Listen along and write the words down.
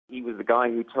he was the guy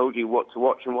who told you what to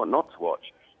watch and what not to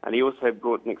watch. And he also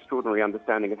brought an extraordinary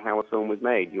understanding of how a film was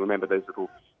made. You remember those little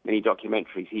mini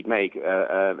documentaries he'd make,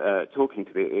 talking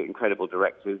to the incredible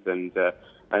directors and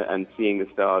seeing the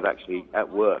stars actually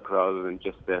at work rather than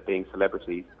just being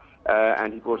celebrities.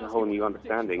 And he brought a whole new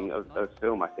understanding of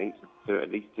film, I think, to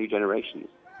at least 2 generations.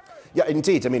 Yeah,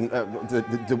 indeed. I mean,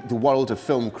 the world of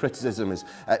film criticism is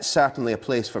certainly a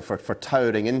place for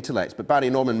towering intellects, but Barry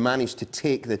Norman managed to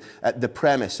take the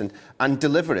premise and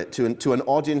deliver it to an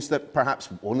audience that perhaps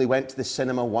only went to the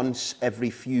cinema once every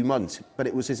few months. But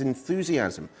it was his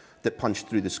enthusiasm that punched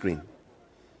through the screen.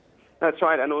 That's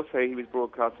right, and also he was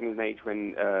broadcasting in an age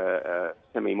when so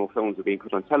many more films were being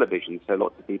put on television, so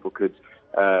lots of people could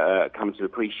come to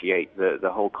appreciate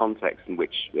the whole context in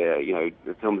which the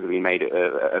films have been made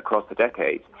across the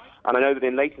decades. And I know that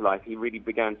in later life he really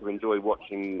began to enjoy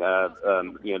watching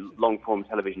long-form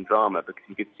television drama because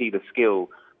he could see the skill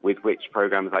with which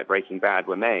programs like Breaking Bad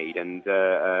were made, and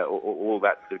all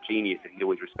that sort of genius that he'd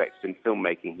always respected in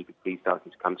filmmaking he could see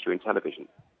starting to come through in television.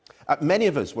 Many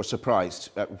of us were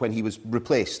surprised when he was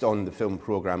replaced on the film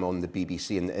programme on the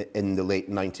BBC in the late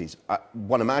 90s.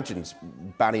 One imagines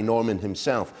Barry Norman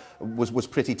himself was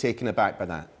pretty taken aback by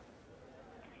that.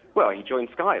 Well, he joined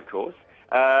Sky, of course.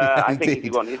 I think if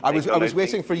you want his I was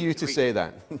waiting for you to say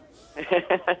that.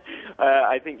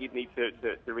 I think you'd need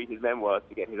to read his memoirs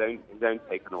to get his own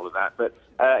take on all of that. But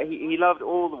he loved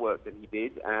all the work that he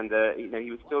did, and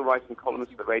he was still writing columns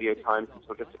for the Radio Times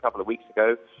until just a couple of weeks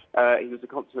ago. He was a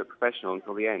consummate professional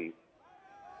until the end.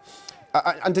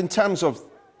 And in terms of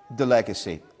the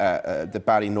legacy that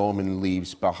Barry Norman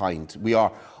leaves behind, we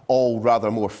are all rather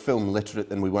more film literate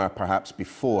than we were perhaps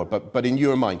before. But in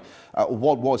your mind,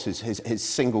 what was his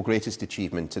single greatest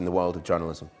achievement in the world of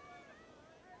journalism?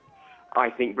 I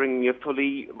think bringing a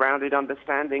fully rounded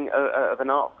understanding of an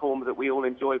art form that we all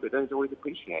enjoy but don't always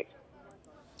appreciate.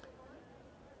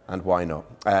 And why not?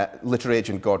 Literary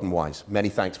agent Gordon Wise, many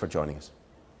thanks for joining us.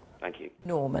 Thank you.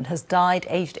 Norman has died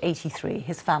aged 83,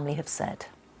 his family have said.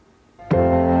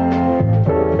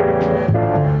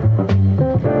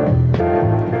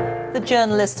 The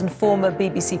journalist and former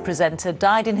BBC presenter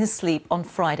died in his sleep on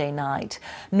Friday night.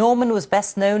 Norman was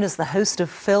best known as the host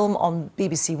of film on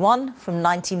BBC One from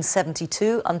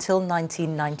 1972 until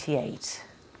 1998.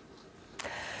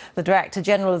 The Director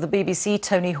General of the BBC,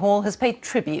 Tony Hall, has paid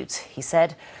tribute. He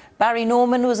said, Barry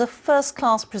Norman was a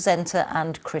first-class presenter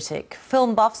and critic.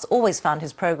 Film buffs always found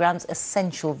his programmes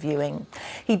essential viewing.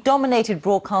 He dominated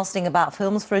broadcasting about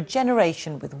films for a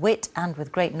generation with wit and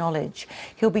with great knowledge.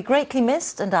 He'll be greatly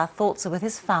missed, and our thoughts are with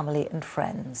his family and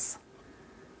friends.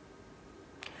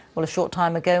 Well, a short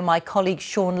time ago, my colleague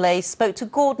Sean Lay spoke to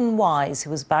Gordon Wise, who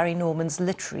was Barry Norman's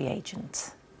literary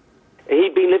agent.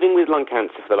 He'd been living with lung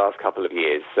cancer for the last couple of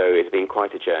years, so it's been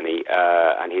quite a journey,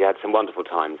 and he had some wonderful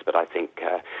times, but I think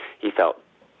he felt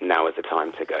now is the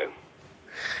time to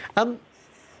go.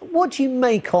 What do you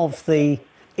make of the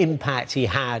impact he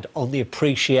had on the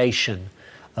appreciation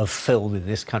of film in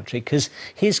this country? Because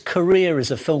his career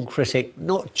as a film critic,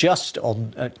 not just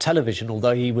on television,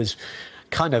 although he was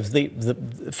kind of,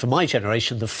 for my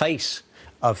generation, the face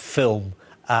of film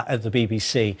at the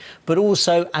BBC, but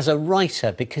also as a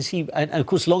writer, because and of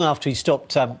course, long after he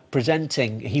stopped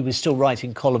presenting, he was still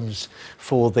writing columns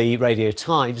for the Radio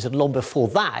Times, and long before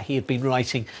that, he had been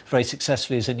writing very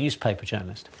successfully as a newspaper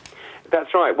journalist.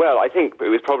 That's right. Well, I think it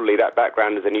was probably that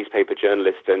background as a newspaper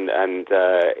journalist and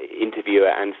interviewer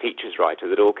and features writer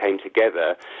that all came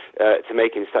together to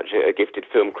make him such a gifted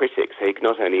film critic. So he could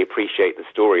not only appreciate the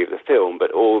story of the film, but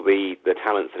all the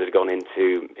talents that had gone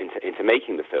into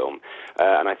making the film.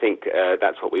 And I think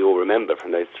that's what we all remember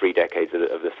from those 3 decades of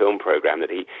the film programme, that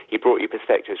he brought you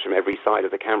perspectives from every side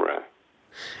of the camera.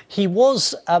 He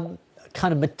was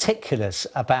kind of meticulous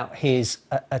about his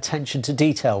attention to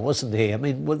detail, wasn't he? I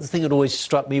mean, the thing that always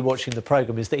struck me watching the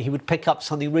programme is that he would pick up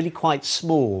something really quite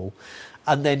small,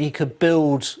 and then he could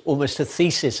build almost a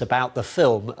thesis about the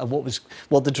film and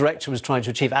what the director was trying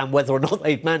to achieve and whether or not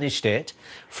they'd managed it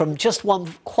from just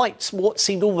one what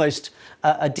seemed almost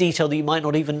a detail that you might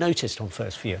not even noticed on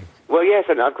first viewing. Well, yes,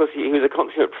 and of course he was a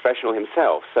consummate professional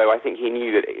himself, so I think he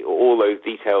knew that all those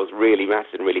details really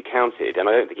mattered and really counted, and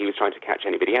I don't think he was trying to catch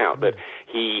anybody out, but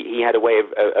he had a way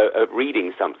of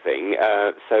reading something,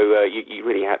 so you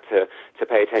really had to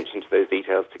pay attention to those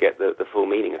details to get the full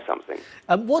meaning of something.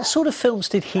 What sort of films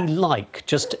did he like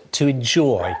just to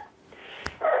enjoy?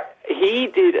 He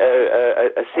did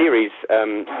a series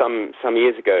some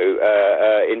years ago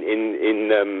in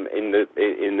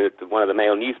one of the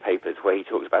male newspapers where he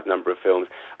talks about a number of films.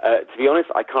 To be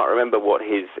honest, I can't remember what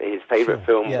his favourite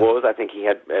film was. I think he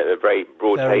had a very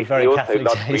broad taste. He also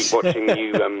loved watching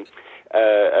new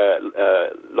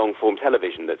long-form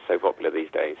television that's so popular these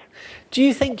days. Do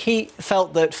you think he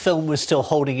felt that film was still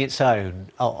holding its own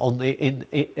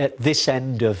at this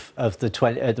end of at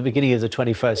the beginning of the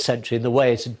 21st century in the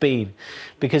way it had been?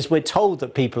 Because we're told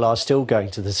that people are still going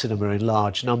to the cinema in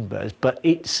large numbers, but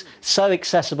it's so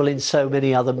accessible in so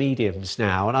many other mediums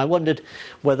now. And I wondered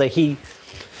whether he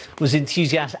was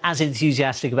as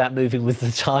enthusiastic about moving with the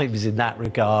times in that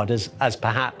regard as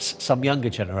perhaps some younger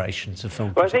generations of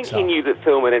film critics I think he knew that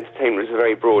film and entertainment was a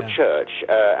very broad church,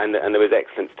 and there was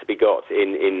excellence to be got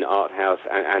in art house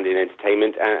and in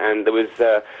entertainment, and there was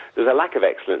a lack of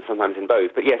excellence sometimes in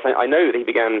both. But yes, I know that he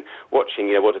began watching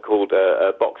what are called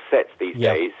box sets these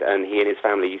days, and he and his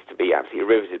family used to be absolutely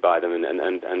riveted by them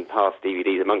and pass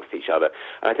DVDs amongst each other.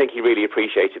 And I think he really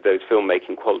appreciated those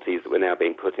filmmaking qualities that were now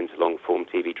being put into long-form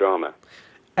TV drama.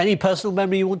 Any personal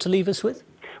memory you want to leave us with?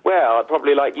 Well,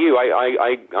 probably like you.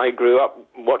 I grew up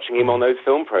watching him on those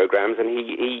film programmes, and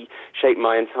he shaped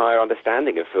my entire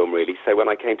understanding of film, really. So when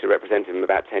I came to represent him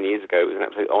about 10 years ago, it was an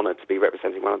absolute honour to be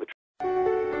representing one of the